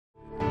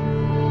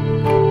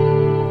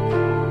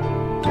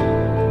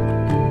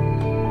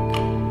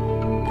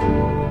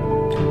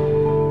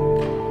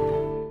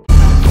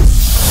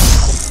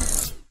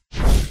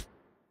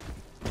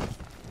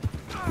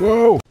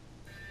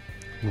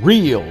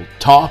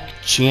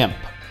RealTalkChimp,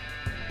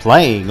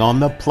 playing on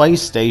the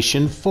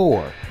PlayStation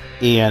 4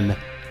 in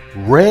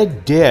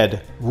Red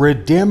Dead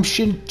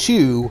Redemption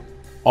 2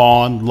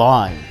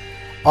 Online,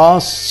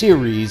 a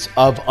series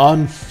of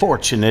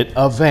unfortunate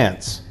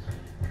events.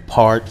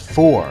 Part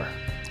 4.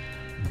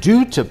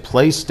 Due to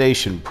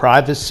PlayStation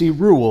privacy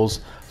rules,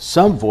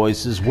 some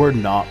voices were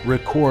not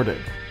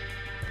recorded.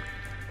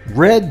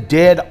 Red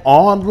Dead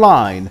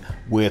Online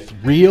with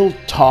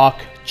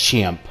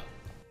RealTalkChimp.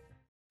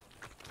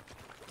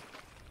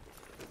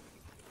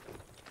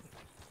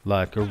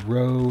 Like a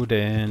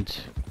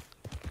rodent,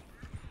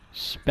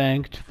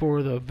 spanked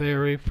for the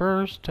very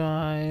first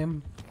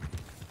time.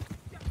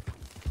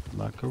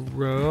 Like a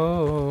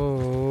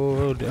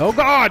road. Oh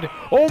God!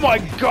 Oh my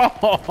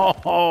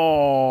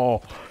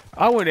God!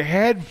 I went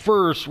head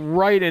first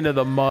right into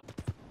the mud.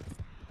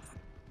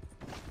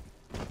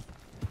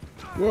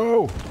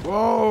 Whoa!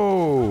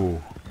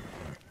 Whoa!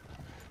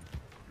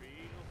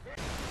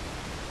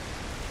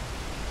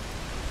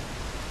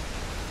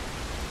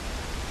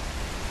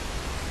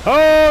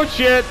 Oh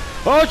shit!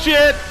 Oh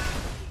shit!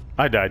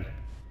 I died.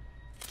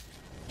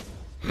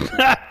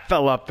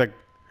 Fell off the...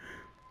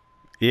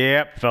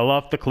 Yep, fell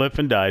off the cliff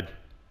and died.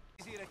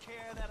 Easier to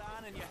carry that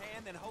on in your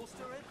hand than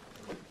holster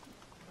it?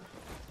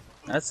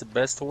 That's the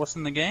best horse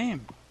in the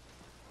game.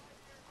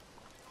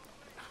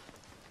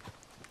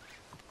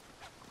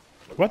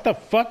 What the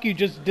fuck? You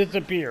just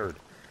disappeared.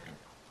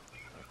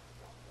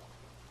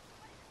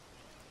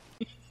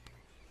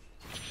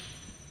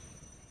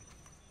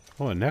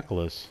 Oh, a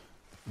necklace.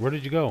 Where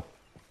did you go?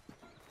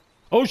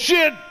 Oh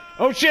shit!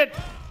 Oh shit!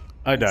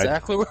 I died.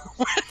 Exactly where it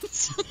went.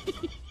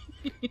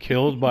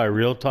 Killed by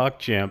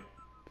RealTalkChimp.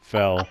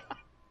 Fell.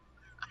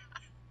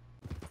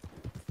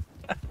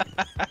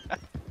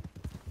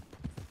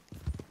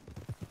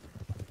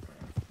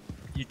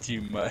 You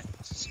too much.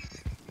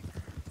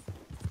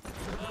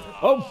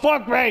 Oh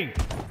fuck me!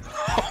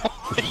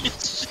 Holy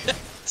shit.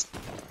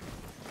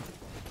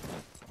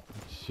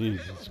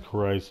 Jesus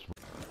Christ.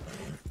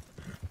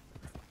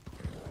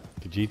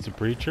 Did you eat the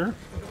preacher?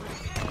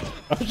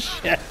 Oh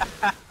shit!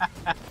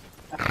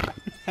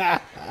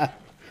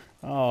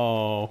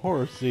 Oh,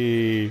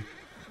 horsey.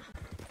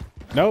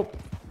 Nope.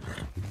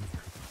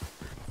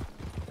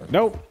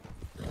 Nope.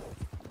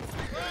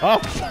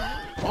 Oh,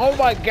 oh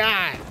my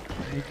God!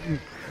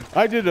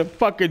 I did a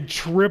fucking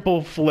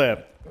triple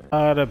flip.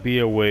 Gotta be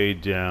a way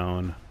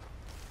down.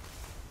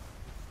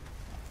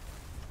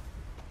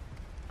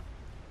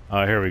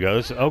 Oh, here we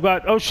go. Oh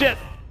God! Oh shit!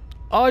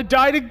 Oh, I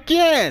died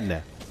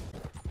again!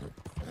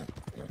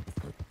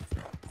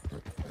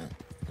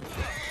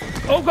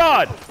 Oh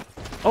God!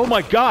 Oh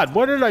my God,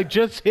 what did I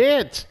just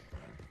hit?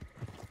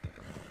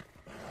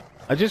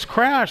 I just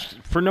crashed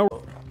for no...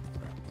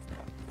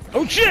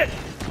 Oh shit!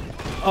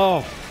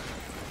 Oh.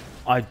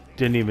 I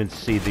didn't even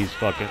see these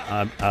fucking...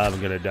 I'm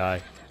gonna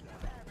die.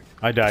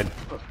 I died.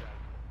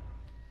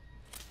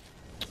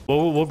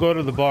 We'll go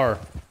to the bar.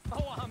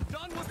 Oh, I'm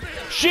done with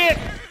this. Shit!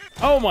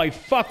 Oh my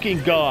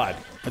fucking God!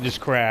 I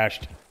just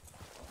crashed.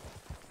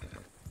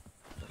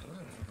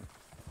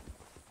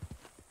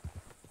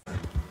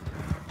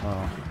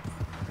 Oh.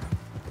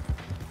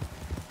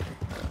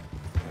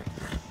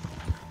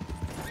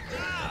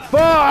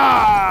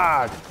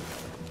 Fuck!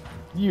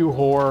 You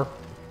whore.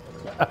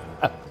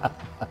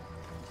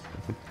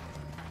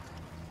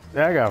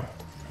 There you go.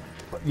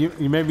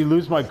 You made me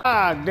lose my...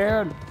 Ah,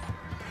 dude.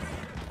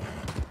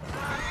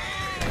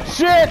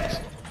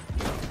 Shit!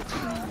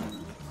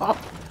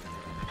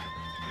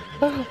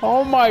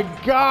 Oh my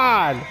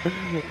God!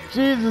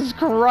 Jesus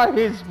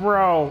Christ,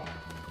 bro!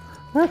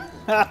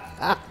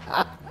 I'm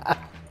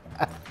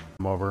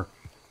over.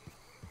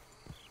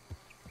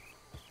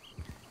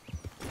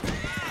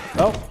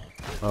 Oh,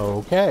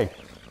 okay.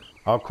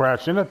 I'll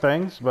crash into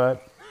things,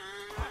 but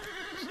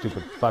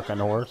stupid fucking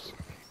horse.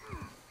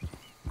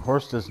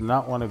 Horse does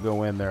not want to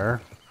go in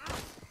there.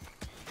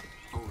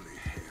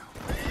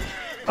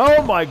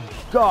 Oh my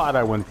God,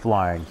 I went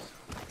flying.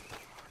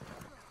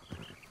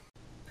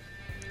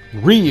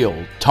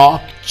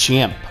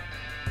 RealTalkChimp,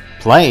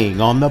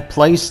 playing on the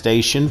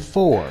PlayStation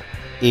 4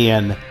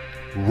 in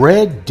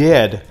Red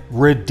Dead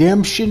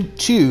Redemption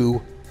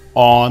 2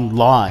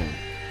 Online,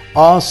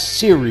 a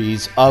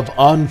series of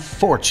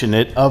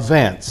unfortunate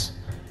events.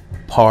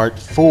 Part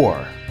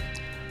 4.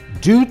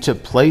 Due to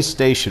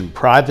PlayStation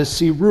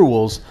privacy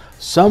rules,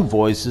 some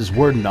voices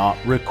were not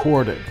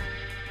recorded.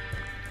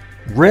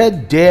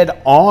 Red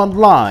Dead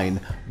Online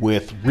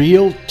with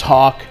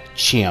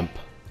RealTalkChimp.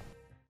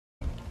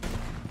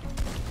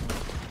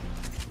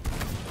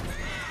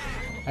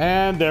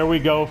 And there we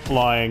go,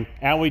 flying.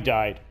 And we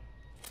died.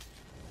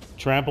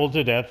 Trampled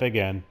to death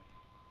again.